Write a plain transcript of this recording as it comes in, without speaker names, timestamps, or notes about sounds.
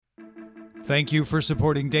Thank you for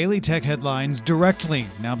supporting Daily Tech Headlines directly.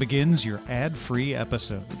 Now begins your ad-free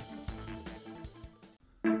episode.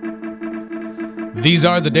 These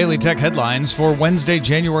are the Daily Tech Headlines for Wednesday,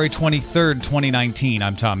 January 23rd, 2019.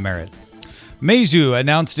 I'm Tom Merritt. Meizu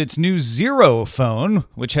announced its new Zero phone,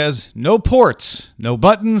 which has no ports, no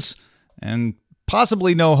buttons, and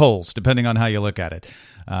possibly no holes, depending on how you look at it.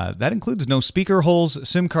 That includes no speaker holes,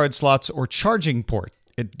 SIM card slots, or charging port.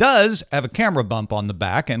 It does have a camera bump on the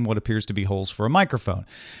back and what appears to be holes for a microphone.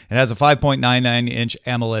 It has a 5.99-inch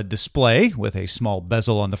AMOLED display with a small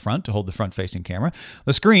bezel on the front to hold the front-facing camera.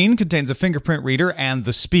 The screen contains a fingerprint reader and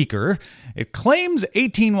the speaker. It claims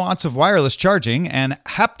 18 watts of wireless charging and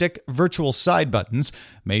haptic virtual side buttons.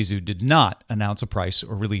 Meizu did not announce a price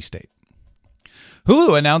or release date.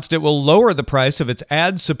 Hulu announced it will lower the price of its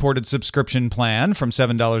ad-supported subscription plan from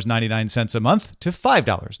 $7.99 a month to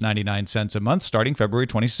 $5.99 a month starting February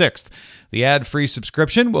 26th. The ad-free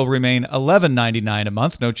subscription will remain $11.99 a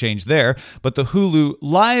month, no change there, but the Hulu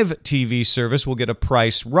Live TV service will get a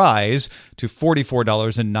price rise to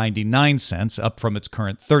 $44.99, up from its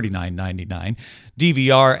current $39.99.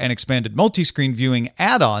 DVR and expanded multi-screen viewing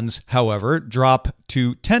add-ons, however, drop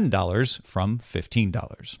to $10 from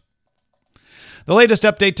 $15. The latest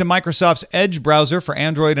update to Microsoft's Edge browser for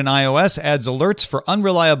Android and iOS adds alerts for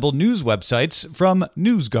unreliable news websites from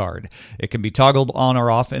NewsGuard. It can be toggled on or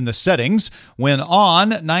off in the settings. When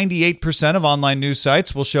on, 98% of online news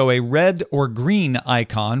sites will show a red or green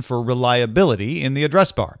icon for reliability in the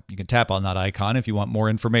address bar. You can tap on that icon if you want more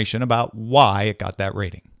information about why it got that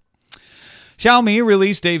rating. Xiaomi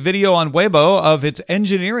released a video on Weibo of its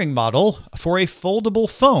engineering model for a foldable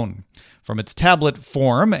phone. From its tablet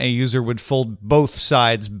form, a user would fold both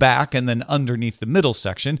sides back and then underneath the middle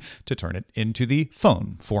section to turn it into the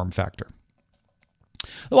phone form factor.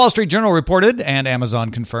 The Wall Street Journal reported, and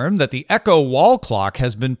Amazon confirmed, that the Echo wall clock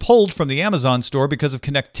has been pulled from the Amazon store because of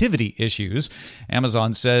connectivity issues.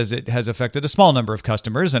 Amazon says it has affected a small number of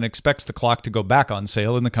customers and expects the clock to go back on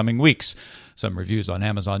sale in the coming weeks. Some reviews on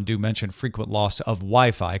Amazon do mention frequent loss of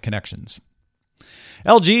Wi-Fi connections.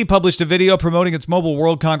 LG published a video promoting its Mobile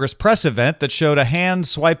World Congress press event that showed a hand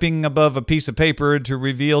swiping above a piece of paper to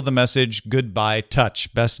reveal the message, "Goodbye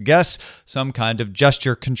Touch." Best guess, some kind of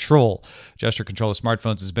gesture control. Gesture control of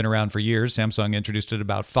smartphones has been around for years. Samsung introduced it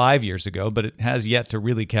about 5 years ago, but it has yet to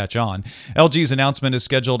really catch on. LG's announcement is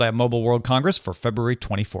scheduled at Mobile World Congress for February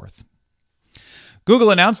 24th. Google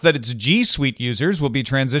announced that its G Suite users will be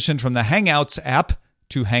transitioned from the Hangouts app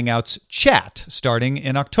to Hangouts Chat starting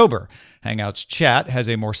in October. Hangouts Chat has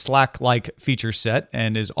a more Slack-like feature set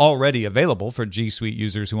and is already available for G Suite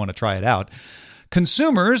users who want to try it out.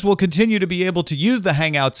 Consumers will continue to be able to use the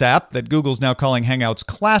Hangouts app that Google's now calling Hangouts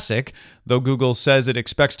Classic, though Google says it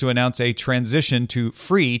expects to announce a transition to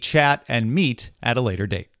free Chat and Meet at a later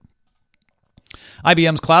date.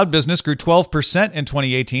 IBM's cloud business grew 12% in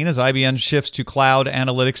 2018 as IBM shifts to cloud,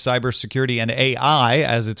 analytics, cybersecurity, and AI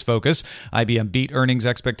as its focus. IBM beat earnings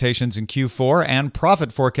expectations in Q4, and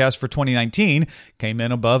profit forecast for 2019 came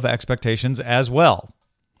in above expectations as well.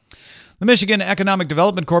 The Michigan Economic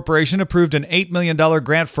Development Corporation approved an $8 million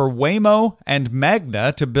grant for Waymo and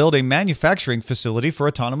Magna to build a manufacturing facility for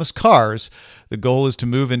autonomous cars. The goal is to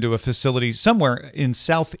move into a facility somewhere in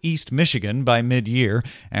southeast Michigan by mid-year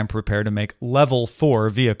and prepare to make Level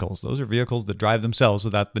 4 vehicles. Those are vehicles that drive themselves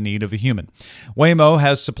without the need of a human. Waymo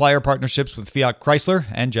has supplier partnerships with Fiat Chrysler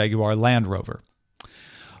and Jaguar Land Rover.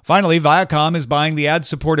 Finally, Viacom is buying the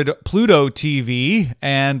ad-supported Pluto TV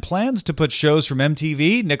and plans to put shows from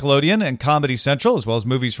MTV, Nickelodeon, and Comedy Central, as well as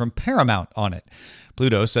movies from Paramount on it.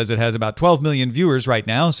 Pluto says it has about 12 million viewers right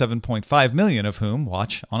now, 7.5 million of whom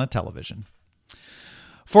watch on a television.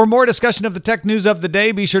 For more discussion of the tech news of the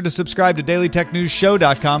day, be sure to subscribe to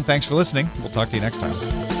DailyTechNewsShow.com. Thanks for listening. We'll talk to you next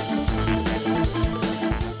time.